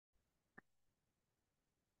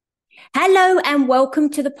Hello and welcome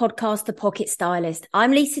to the podcast, The Pocket Stylist.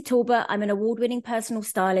 I'm Lisa Talbot. I'm an award-winning personal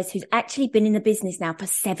stylist who's actually been in the business now for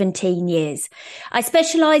 17 years. I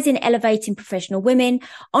specialize in elevating professional women,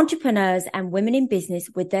 entrepreneurs, and women in business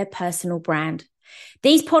with their personal brand.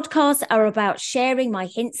 These podcasts are about sharing my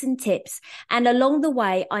hints and tips, and along the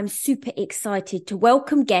way, I'm super excited to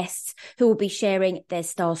welcome guests who will be sharing their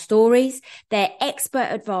style stories, their expert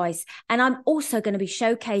advice, and I'm also going to be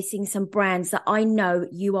showcasing some brands that I know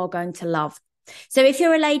you are going to love. So if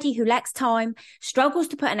you're a lady who lacks time, struggles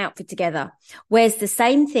to put an outfit together, wears the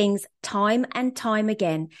same things time and time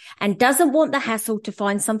again, and doesn't want the hassle to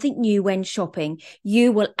find something new when shopping,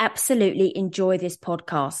 you will absolutely enjoy this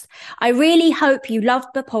podcast. I really hope you loved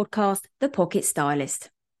the podcast, The Pocket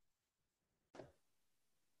Stylist.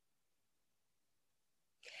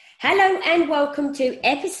 Hello and welcome to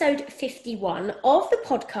episode 51 of the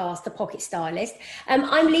podcast, The Pocket Stylist.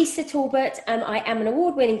 I'm Lisa Talbot. I am an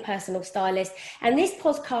award-winning personal stylist, and this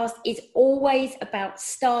podcast is always about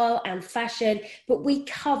style and fashion, but we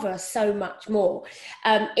cover so much more.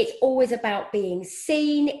 It's always about being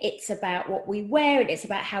seen. It's about what we wear, and it's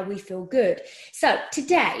about how we feel good. So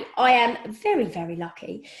today I am very, very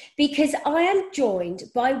lucky because I am joined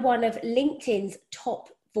by one of LinkedIn's top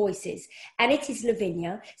voices, and it is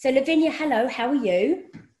Lavinia. So Lavinia, hello, how are you?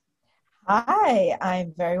 Hi,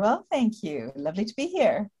 I'm very well, thank you. Lovely to be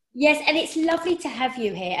here. Yes, and it's lovely to have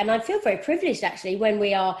you here. And I feel very privileged actually when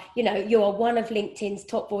we are, you are one of LinkedIn's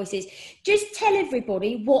top voices. Just tell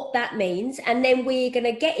everybody what that means. And then we're going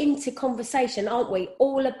to get into conversation, aren't we?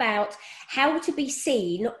 All about how to be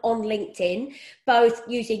seen on LinkedIn, both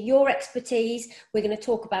using your expertise. We're going to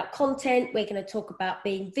talk about content. We're going to talk about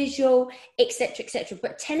being visual, etc., etc.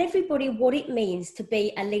 But tell everybody what it means to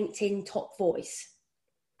be a LinkedIn top voice.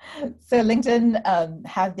 So LinkedIn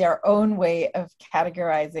have their own way of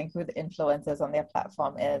categorizing who the influencers on their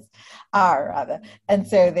platform are rather. And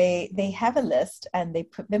so they have a list, and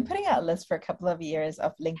been putting out a list for a couple of years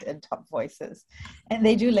of LinkedIn top voices. And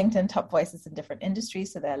they do LinkedIn top voices in different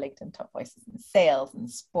industries. So there are LinkedIn top voices in sales and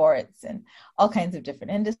sports and all kinds of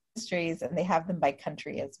different industries. And they have them by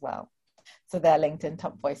country as well. So there are LinkedIn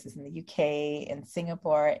top voices in the UK, in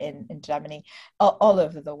Singapore, in Germany, all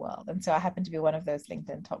over the world. And so I happen to be one of those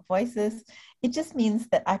LinkedIn top voices. It just means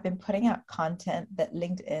that I've been putting out content that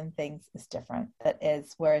LinkedIn thinks is different, that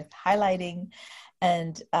is worth highlighting.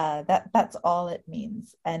 And that's all it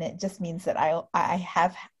means. And it just means that I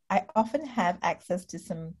often have access to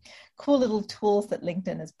some cool little tools that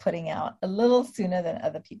LinkedIn is putting out a little sooner than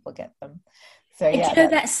other people get them. So And yeah,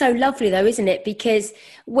 that's so lovely though, isn't it? Because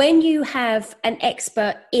when you have an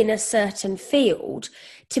expert in a certain field,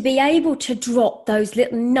 to be able to drop those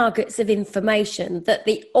little nuggets of information that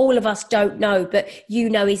all of us don't know, but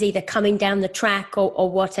is either coming down the track or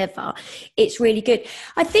whatever, it's really good.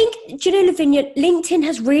 I think, Lavinia, LinkedIn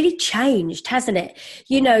has really changed, hasn't it?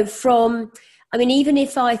 Even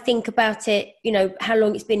if I think about it, how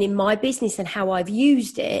long it's been in my business and how I've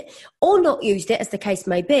used it or not used it, as the case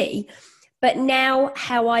may be, but now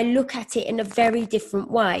how I look at it in a very different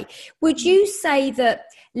way. Would you say that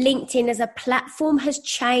LinkedIn as a platform has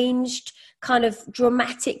changed kind of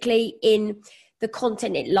dramatically in the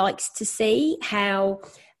content it likes to see, how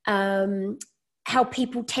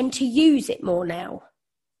people tend to use it more now?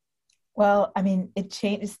 Well, it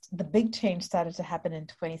changed. The big change started to happen in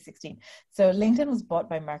 2016. So LinkedIn was bought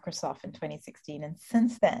by Microsoft in 2016. And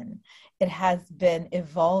since then, it has been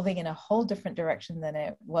evolving in a whole different direction than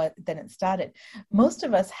it started. Most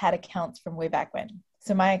of us had accounts from way back when.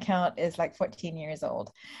 So my account is like 14 years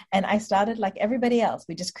old. And I started like everybody else.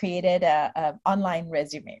 We just created a online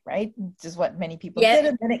resume, right? Which is what many people did.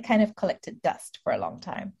 And then it kind of collected dust for a long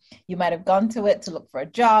time. You might have gone to it to look for a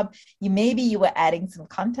job. Maybe you were adding some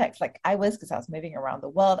context like I was, because I was moving around the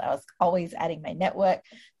world. I was always adding my network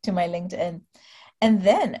to my LinkedIn. And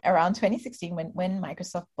then around 2016, when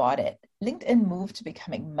Microsoft bought it, LinkedIn moved to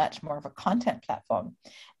becoming much more of a content platform.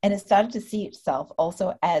 And it started to see itself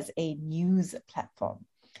also as a news platform.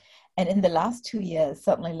 And in the last 2 years,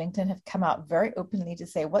 certainly LinkedIn have come out very openly to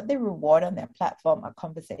say what they reward on their platform are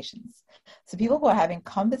conversations. So people who are having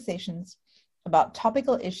conversations about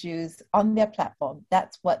topical issues on their platform,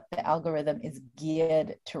 that's what the algorithm is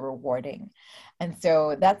geared to rewarding. And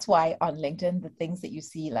so that's why on LinkedIn, the things that you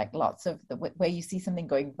see, like where you see something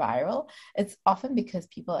going viral, it's often because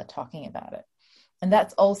people are talking about it. And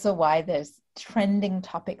that's also why there's trending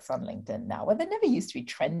topics on LinkedIn now, where there never used to be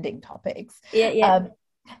trending topics. Yeah.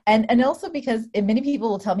 And also because many people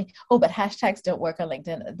will tell me, oh, but hashtags don't work on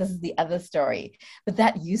LinkedIn. This is the other story. But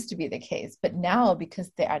that used to be the case. But now,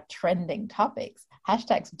 because there are trending topics,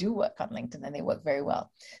 hashtags do work on LinkedIn and they work very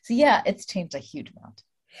well. So yeah, it's changed a huge amount.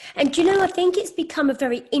 And do you know, I think it's become a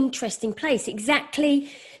very interesting place,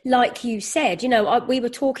 exactly like you said. We were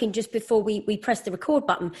talking just before we pressed the record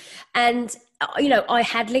button, and I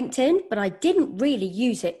had LinkedIn, but I didn't really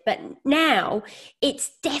use it. But now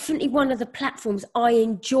it's definitely one of the platforms I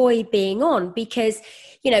enjoy being on because,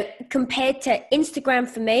 compared to Instagram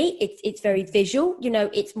for me, it's very visual.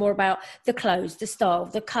 It's more about the clothes, the style,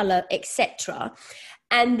 the color, etc.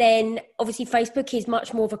 And then obviously Facebook is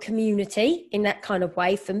much more of a community in that kind of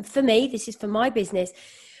way. For me, this is for my business.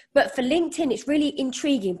 But for LinkedIn, it's really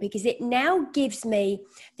intriguing because it now gives me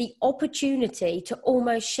the opportunity to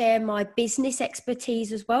almost share my business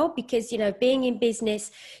expertise as well. Because, being in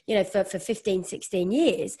business, for 15, 16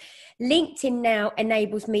 years, LinkedIn now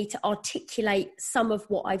enables me to articulate some of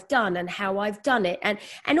what I've done and how I've done it.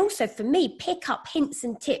 And also for me, pick up hints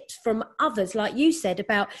and tips from others, like you said,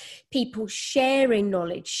 about people sharing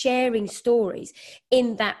knowledge, sharing stories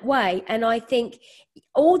in that way. And I think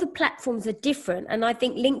all the platforms are different. And I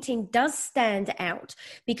think LinkedIn does stand out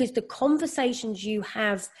because the conversations you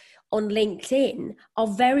have on LinkedIn are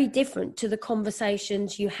very different to the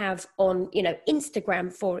conversations you have on,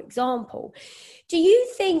 Instagram, for example. Do you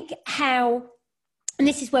think and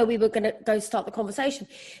this is where we were going to go start the conversation,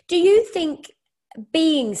 do you think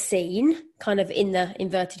being seen, kind of in the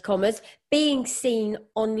inverted commas, being seen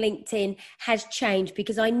on LinkedIn has changed?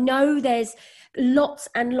 Because I know there's lots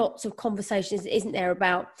and lots of conversations, isn't there,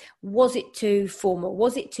 about was it too formal?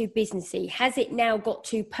 Was it too businessy? Has it now got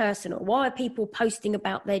too personal? Why are people posting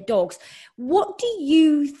about their dogs? What do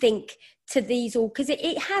you think to these all? Because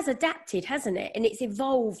it has adapted, hasn't it? And it's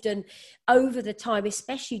evolved and over the time,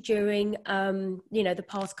 especially during, the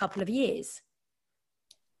past couple of years.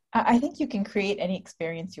 I think you can create any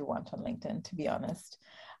experience you want on LinkedIn, to be honest.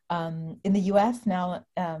 In the US now,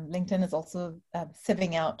 LinkedIn is also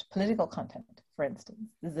sieving out political content, for instance.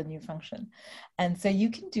 This is a new function. And so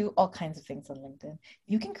you can do all kinds of things on LinkedIn.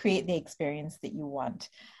 You can create the experience that you want.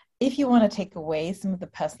 If you want to take away some of the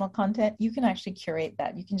personal content, you can actually curate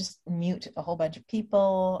that. You can just mute a whole bunch of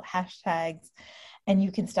people, hashtags, and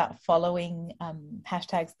you can start following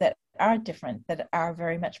hashtags that are different, that are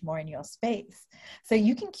very much more in your space. So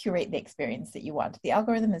you can curate the experience that you want. The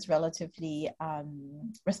algorithm is relatively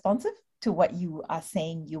responsive to what you are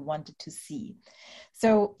saying you wanted to see.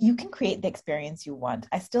 So you can create the experience you want.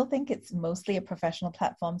 I still think it's mostly a professional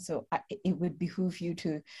platform, so it would behoove you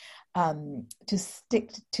to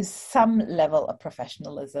stick to some level of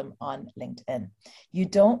professionalism on LinkedIn. You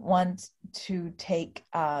don't want to take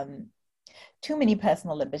too many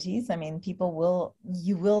personal liberties. I mean,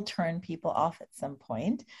 you will turn people off at some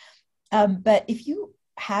point. But if you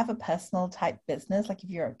have a personal type business, like if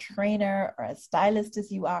you're a trainer or a stylist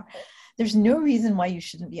as you are, there's no reason why you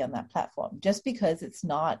shouldn't be on that platform, just because it's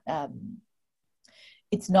not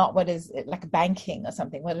what is like banking or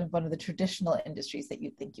something, one of the traditional industries that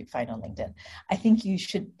you think you'd find on LinkedIn. I think you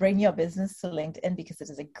should bring your business to LinkedIn because it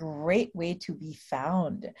is a great way to be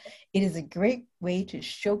found. It is a great way to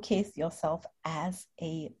showcase yourself as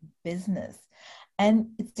a business. And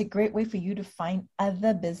it's a great way for you to find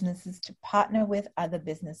other businesses, to partner with other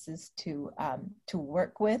businesses, to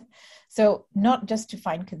work with. So not just to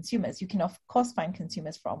find consumers. You can, of course, find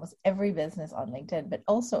consumers for almost every business on LinkedIn, but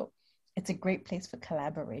also it's a great place for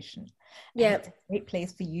collaboration. Yeah. It's a great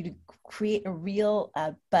place for you to create a real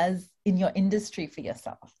buzz in your industry for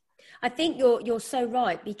yourself. I think you're so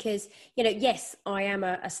right because, yes, I am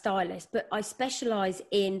a stylist, but I specialize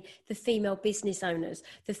in the female business owners,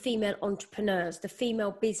 the female entrepreneurs, the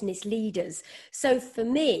female business leaders. So for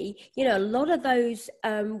me, a lot of those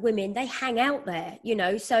women, they hang out there,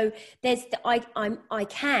 so I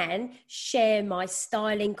can share my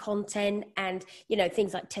styling content and,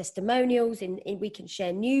 things like testimonials and we can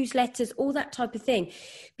share newsletters, all that type of thing.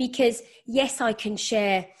 Because yes, I can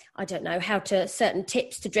share, I don't know, certain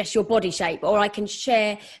tips to dress your body shape, or I can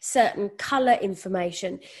share certain color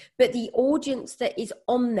information, but the audience that is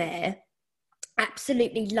on there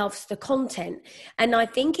absolutely loves the content. And I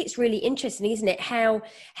think it's really interesting, isn't it, how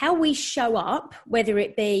we show up, whether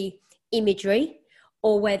it be imagery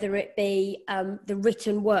or whether it be the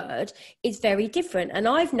written word, is very different. And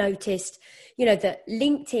I've noticed, that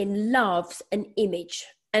LinkedIn loves an image.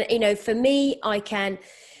 And, for me, I can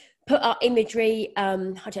put up imagery,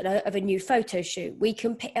 of a new photo shoot. We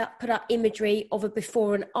can put up imagery of a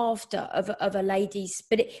before and after of a lady's,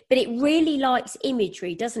 but it really likes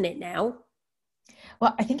imagery, doesn't it now?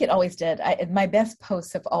 Well, I think it always did. My best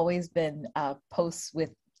posts have always been posts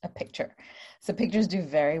with a picture. So pictures do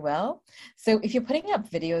very well. So if you're putting up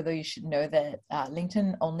video, though, you should know that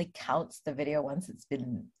LinkedIn only counts the video once it's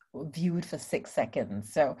been viewed for 6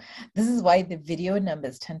 seconds. So this is why the video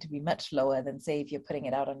numbers tend to be much lower than, say, if you're putting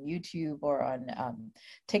it out on YouTube or on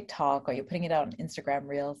TikTok, or you're putting it out on Instagram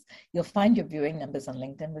Reels. You'll find your viewing numbers on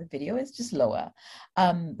LinkedIn with video is just lower.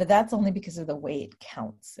 But that's only because of the way it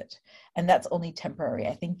counts it. And that's only temporary.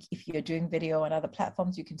 I think if you're doing video on other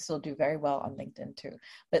platforms, you can still do very well on LinkedIn too.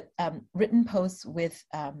 But written posts with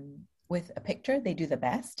a picture, they do the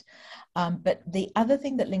best. But the other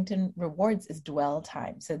thing that LinkedIn rewards is dwell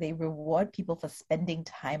time. So they reward people for spending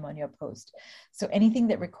time on your post. So anything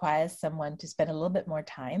that requires someone to spend a little bit more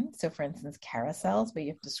time. So for instance, carousels, where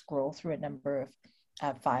you have to scroll through a number of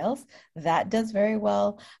files, that does very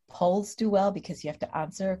well. Polls do well because you have to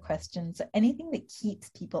answer a question. So anything that keeps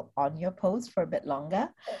people on your post for a bit longer,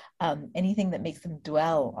 anything that makes them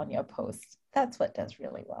dwell on your post, that's what does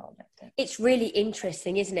really well. It's really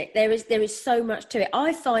interesting, isn't it? There is so much to it.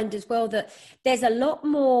 I find as well that there's a lot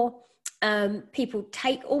more people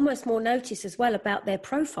take almost more notice as well about their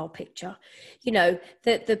profile picture, you know,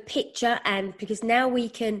 the picture, and because now we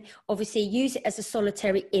can obviously use it as a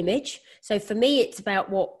solitary image. So for me, it's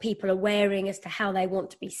about what people are wearing as to how they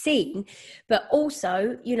want to be seen. But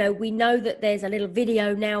also, you know, we know that there's a little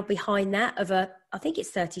video now behind that of I think it's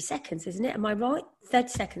 30 seconds, isn't it? Am I right? 30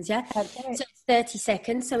 seconds, yeah? Okay. So it's 30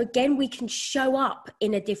 seconds. So again, we can show up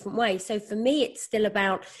in a different way. So for me, it's still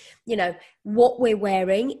about, you know, what we're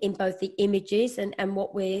wearing in both the images and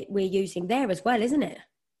what we're using there as well, isn't it?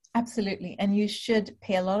 Absolutely. And you should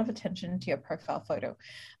pay a lot of attention to your profile photo.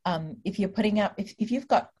 If you're putting up, if you've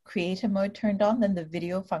got creator mode turned on, then the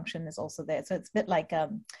video function is also there. So it's a bit like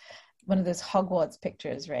one of those Hogwarts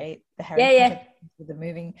pictures, right? The Harry Potter with the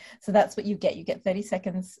moving. So that's what you get. You get 30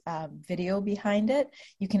 seconds video behind it.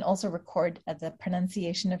 You can also record the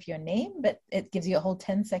pronunciation of your name, but it gives you a whole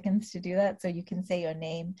 10 seconds to do that. So you can say your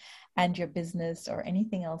name and your business or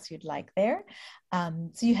anything else you'd like there.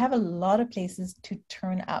 So you have a lot of places to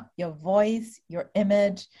turn up your voice, your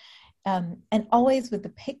image, and always with the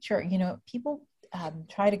picture. You know, people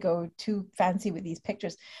try to go too fancy with these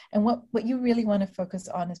pictures. And what you really want to focus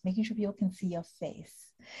on is making sure people can see your face.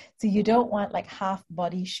 So you don't want like half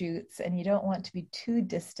body shoots, and you don't want to be too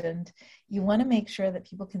distant. You want to make sure that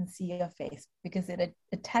people can see your face, because it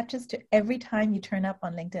attaches to every time you turn up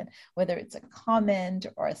on LinkedIn, whether it's a comment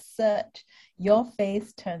or a search, your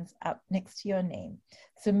face turns up next to your name.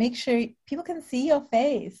 So make sure people can see your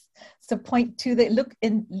face. So point to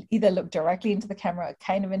either look directly into the camera or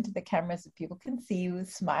kind of into the camera so people can see you,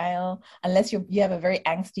 smile. Unless you have a very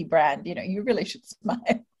angsty brand, you know, you really should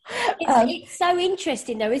smile. It's so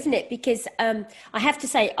interesting though, isn't it? Because I have to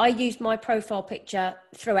say, I use my profile picture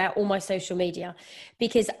throughout all my social media,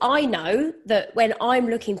 because I know that when I'm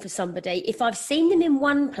looking for somebody, if I've seen them in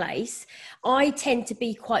one place, I tend to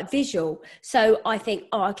be quite visual. So I think,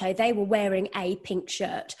 oh, okay, they were wearing a pink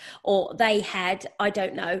shirt, or they had, I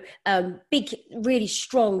don't know, big, really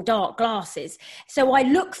strong dark glasses. So I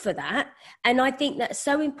look for that. And I think that's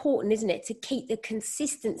so important, isn't it, to keep the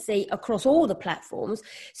consistency across all the platforms,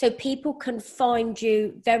 so people can find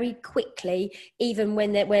you very quickly, even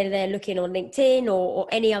when they're looking on LinkedIn or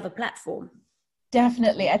any other platform.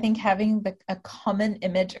 Definitely. I think having a common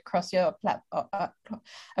image across your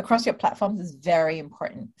platforms is very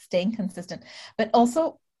important. Staying consistent, but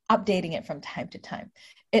also updating it from time to time.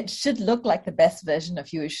 It should look like the best version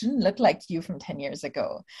of you. It shouldn't look like you from 10 years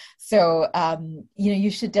ago. So, you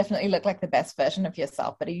should definitely look like the best version of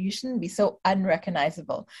yourself, but you shouldn't be so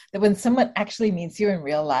unrecognizable that when someone actually meets you in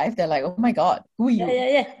real life, they're like, oh my God, who are you?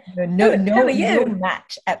 Yeah. No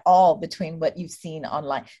match at all between what you've seen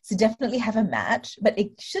online. So definitely have a match, but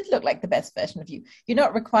it should look like the best version of you. You're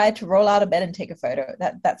not required to roll out of bed and take a photo.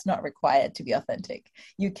 That's not required to be authentic.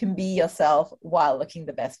 You can be yourself while looking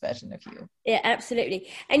the best version of you. Yeah, absolutely.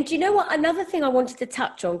 And do you know what? Another thing I wanted to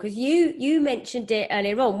touch on, because you mentioned it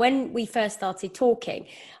earlier on when we first started talking,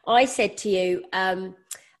 I said to you, and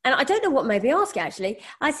I don't know what made me ask you actually.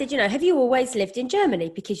 I said, have you always lived in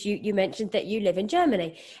Germany? Because you mentioned that you live in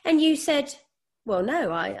Germany, and you said, well, no,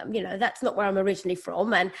 that's not where I'm originally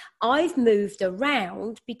from, and I've moved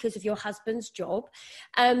around because of your husband's job.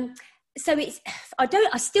 So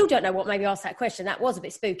I still don't know what made me ask that question. That was a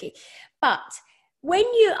bit spooky, but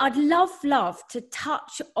I'd love to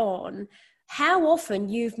touch on how often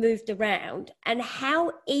you've moved around and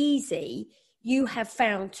how easy you have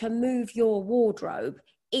found to move your wardrobe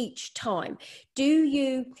each time.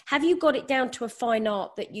 Have you got it down to a fine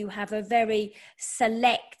art that you have a very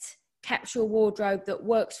select capsule wardrobe that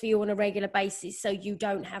works for you on a regular basis, so you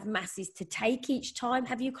don't have masses to take each time?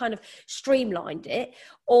 Have you kind of streamlined it,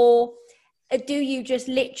 or do you just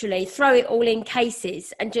literally throw it all in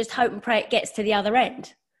cases and just hope and pray it gets to the other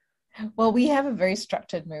end? Well, we have a very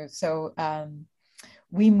structured move. So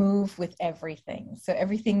we move with everything. So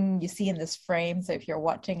everything you see in this frame. So if you're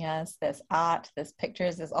watching us, there's art, there's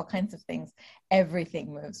pictures, there's all kinds of things.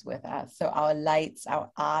 Everything moves with us. So our lights,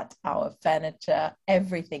 our art, our furniture,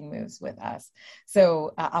 everything moves with us.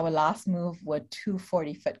 So our last move were 2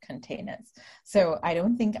 40-foot containers. So I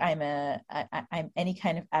don't think I'm any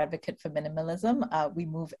kind of advocate for minimalism. We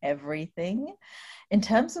move everything. In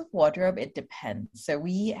terms of wardrobe, it depends. So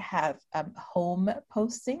we have home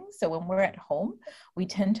postings. So when we're at home, we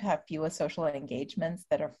tend to have fewer social engagements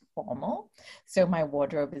that are formal. So my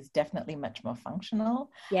wardrobe is definitely much more functional.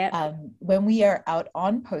 Yeah. When we are out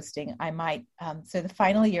on posting, I might, so the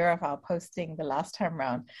final year of our posting, the last time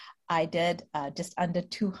around, I did just under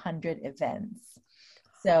 200 events.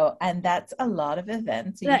 So, and that's a lot of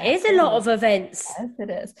events. So that is a lot of events. Yes,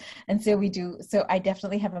 it is. And so we do. So I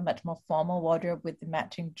definitely have a much more formal wardrobe with the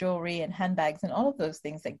matching jewelry and handbags and all of those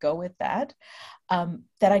things that go with that,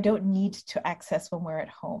 that I don't need to access when we're at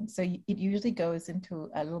home. So it usually goes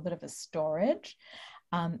into a little bit of a storage.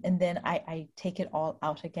 And then I take it all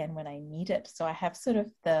out again when I need it. So I have sort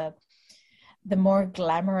of the more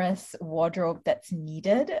glamorous wardrobe that's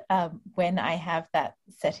needed when I have that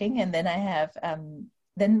setting. And then I have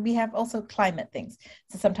then we have also climate things.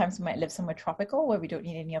 So sometimes we might live somewhere tropical where we don't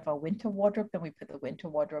need any of our winter wardrobe. Then we put the winter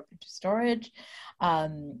wardrobe into storage.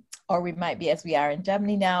 Or we might be, as we are in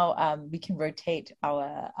Germany now, we can rotate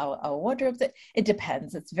our wardrobes. It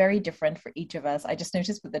depends. It's very different for each of us. I just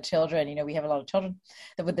noticed with the children, we have a lot of children,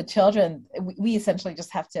 that with the children, we essentially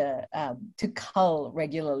just have to cull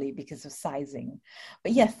regularly because of sizing.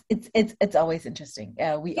 But yes, it's always interesting.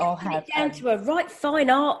 We all have down to a right fine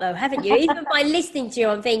art though, haven't you? Even by listening to you,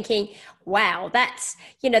 I'm thinking, wow, that's,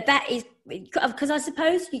 that is, because I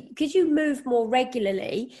suppose because you move more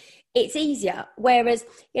regularly, it's easier. Whereas,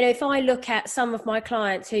 if I look at some of my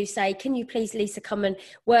clients who say, can you please, Lisa, come and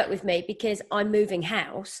work with me because I'm moving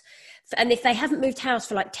house? And if they haven't moved house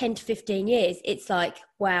for like 10 to 15 years, it's like,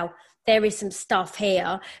 wow, there is some stuff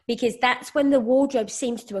here, because that's when the wardrobe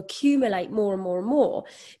seems to accumulate more and more and more,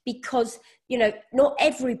 because, not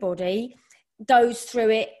everybody goes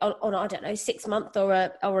through it on I don't know, 6 month or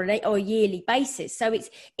a yearly basis. So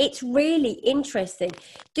it's really interesting.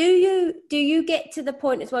 Do you get to the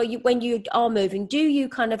point as well, when you are moving, do you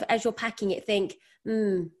kind of, as you're packing it, think,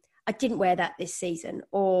 I didn't wear that this season,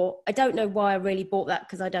 or I don't know why I really bought that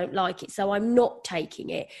because I don't like it, so I'm not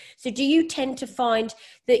taking it? So do you tend to find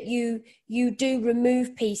that you do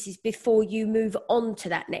remove pieces before you move on to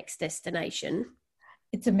that next destination?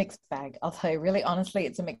 It's a mixed bag. I'll tell you, really honestly,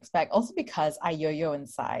 it's a mixed bag. Also because I yo-yo in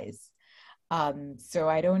size. So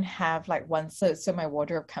I don't have like one. So my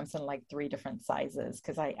wardrobe comes in like 3 different sizes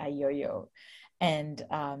because I yo-yo. And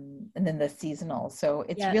then the seasonal. So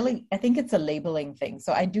it's really, I think it's a labeling thing.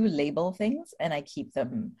 So I do label things and I keep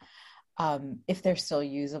them if they're still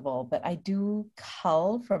usable. But I do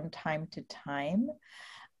cull from time to time.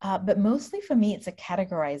 But mostly for me, it's a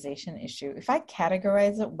categorization issue. If I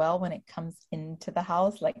categorize it well when it comes into the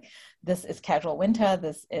house, like this is casual winter,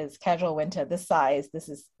 this is casual winter, this size, this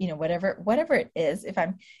is, whatever it is, if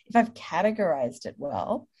I've categorized it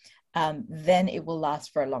well, then it will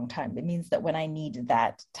last for a long time. It means that when I need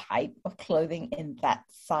that type of clothing in that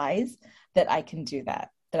size, that I can do that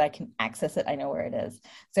I can access it. I know where it is.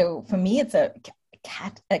 So for me, it's a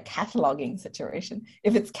cataloging situation.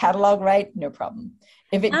 If it's cataloged right, no problem.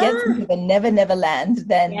 If it gets into the never land,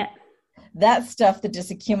 then that stuff that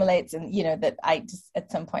just accumulates and, that I just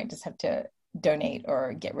at some point just have to donate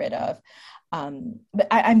or get rid of. But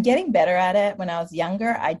I'm getting better at it. When I was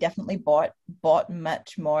younger, I definitely bought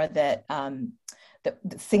much more that the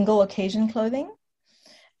single occasion clothing.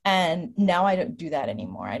 And now I don't do that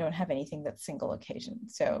anymore. I don't have anything that's single occasion.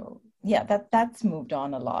 So yeah, that's moved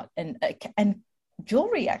on a lot. And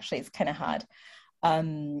jewelry actually is kind of hard.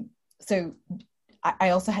 So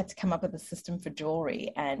I also had to come up with a system for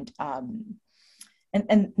jewelry, and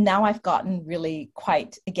now I've gotten really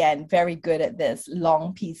quite, again, very good at this.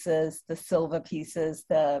 Long pieces, the silver pieces,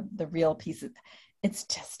 the real pieces. It's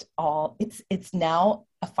just it's now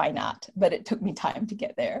a fine art, but it took me time to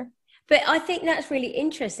get there. But I think that's really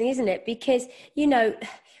interesting, isn't it? Because,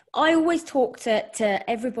 I always talk to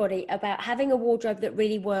everybody about having a wardrobe that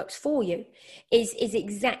really works for you is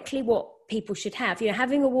exactly what people should have.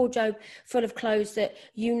 Having a wardrobe full of clothes that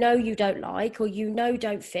you don't like, or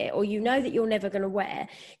don't fit, or that you're never going to wear,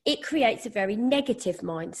 it creates a very negative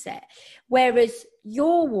mindset. Whereas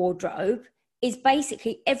your wardrobe is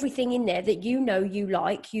basically everything in there that you know you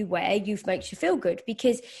like, you wear, you makes you feel good,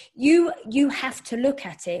 because you have to look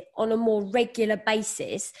at it on a more regular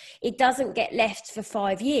basis. It doesn't get left for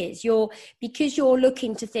 5 years. Because you're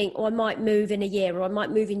looking to think, oh, I might move in a year, or I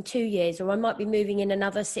might move in 2 years, or I might be moving in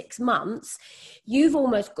another 6 months.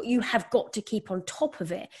 You have got to keep on top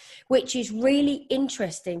of it, which is really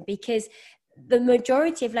interesting, because the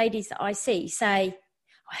majority of ladies that I see say,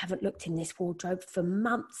 I haven't looked in this wardrobe for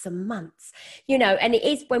months and months, and it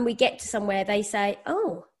is when we get to somewhere they say,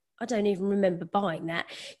 oh, I don't even remember buying that,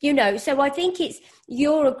 So I think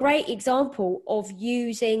you're a great example of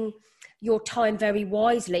using your time very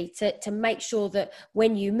wisely to make sure that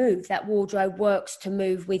when you move, that wardrobe works to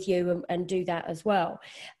move with you and do that as well.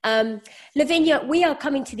 Lavinia, we are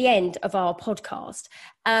coming to the end of our podcast.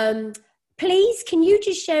 Please, can you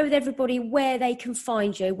just share with everybody where they can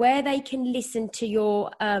find you, where they can listen to your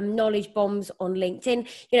knowledge bombs on LinkedIn?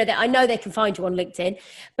 I know they can find you on LinkedIn,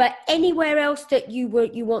 but anywhere else that you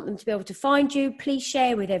want them to be able to find you, please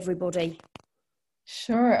share with everybody.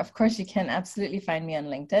 Sure, of course, you can absolutely find me on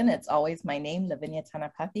LinkedIn. It's always my name, Lavinia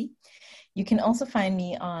Tanapathy. You can also find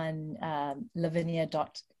me on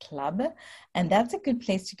lavinia.club, and that's a good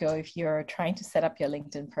place to go if you're trying to set up your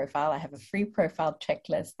LinkedIn profile. I have a free profile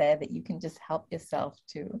checklist there that you can just help yourself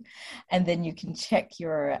to, and then you can check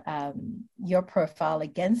your profile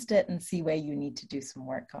against it and see where you need to do some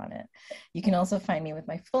work on it. You can also find me with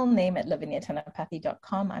my full name at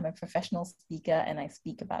laviniatanapathy.com. I'm a professional speaker, and I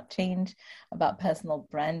speak about change, about personal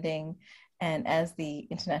branding. And as the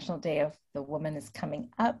International Day of the Woman is coming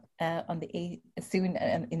up on the 8th, soon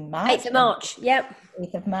in March. 8th of March, yep.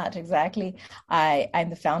 8th of March, exactly. I'm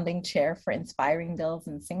the founding chair for Inspiring Girls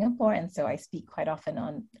in Singapore. And so I speak quite often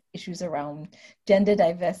on issues around gender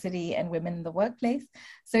diversity and women in the workplace.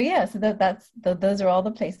 So yeah, those are all the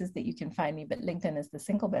places that you can find me, but LinkedIn is the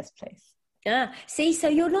single best place. See, so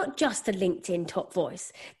you're not just a LinkedIn top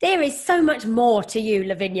voice. There is so much more to you,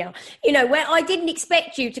 Lavinia, where I didn't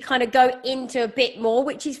expect you to kind of go into a bit more,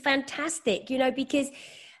 which is fantastic, because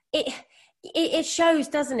it shows,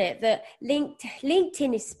 doesn't it, that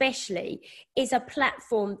LinkedIn especially is a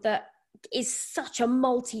platform that is such a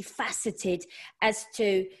multifaceted as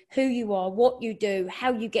to who you are, what you do,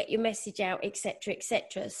 how you get your message out, etc.,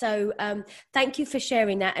 etc. So thank you for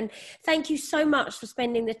sharing that, and thank you so much for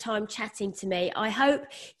spending the time chatting to me. I hope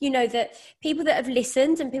that people that have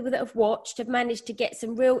listened and people that have watched have managed to get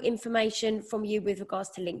some real information from you with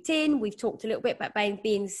regards to LinkedIn. We've talked a little bit about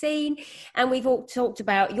being seen, and we've all talked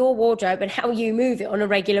about your wardrobe and how you move it on a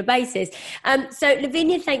regular basis. So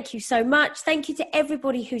Lavinia, thank you so much. Thank you to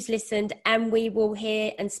everybody who's listened, and we will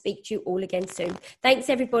hear and speak to you all again soon. Thanks,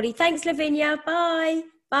 everybody. Thanks, Lavinia. Bye.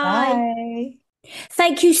 Bye.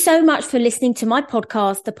 Thank you so much for listening to my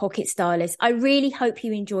podcast, The Pocket Stylist. I really hope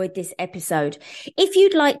you enjoyed this episode. If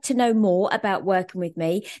you'd like to know more about working with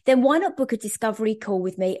me, then why not book a discovery call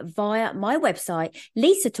with me via my website,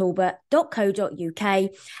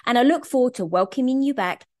 lisatalbot.co.uk, and I look forward to welcoming you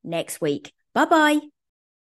back next week. Bye-bye.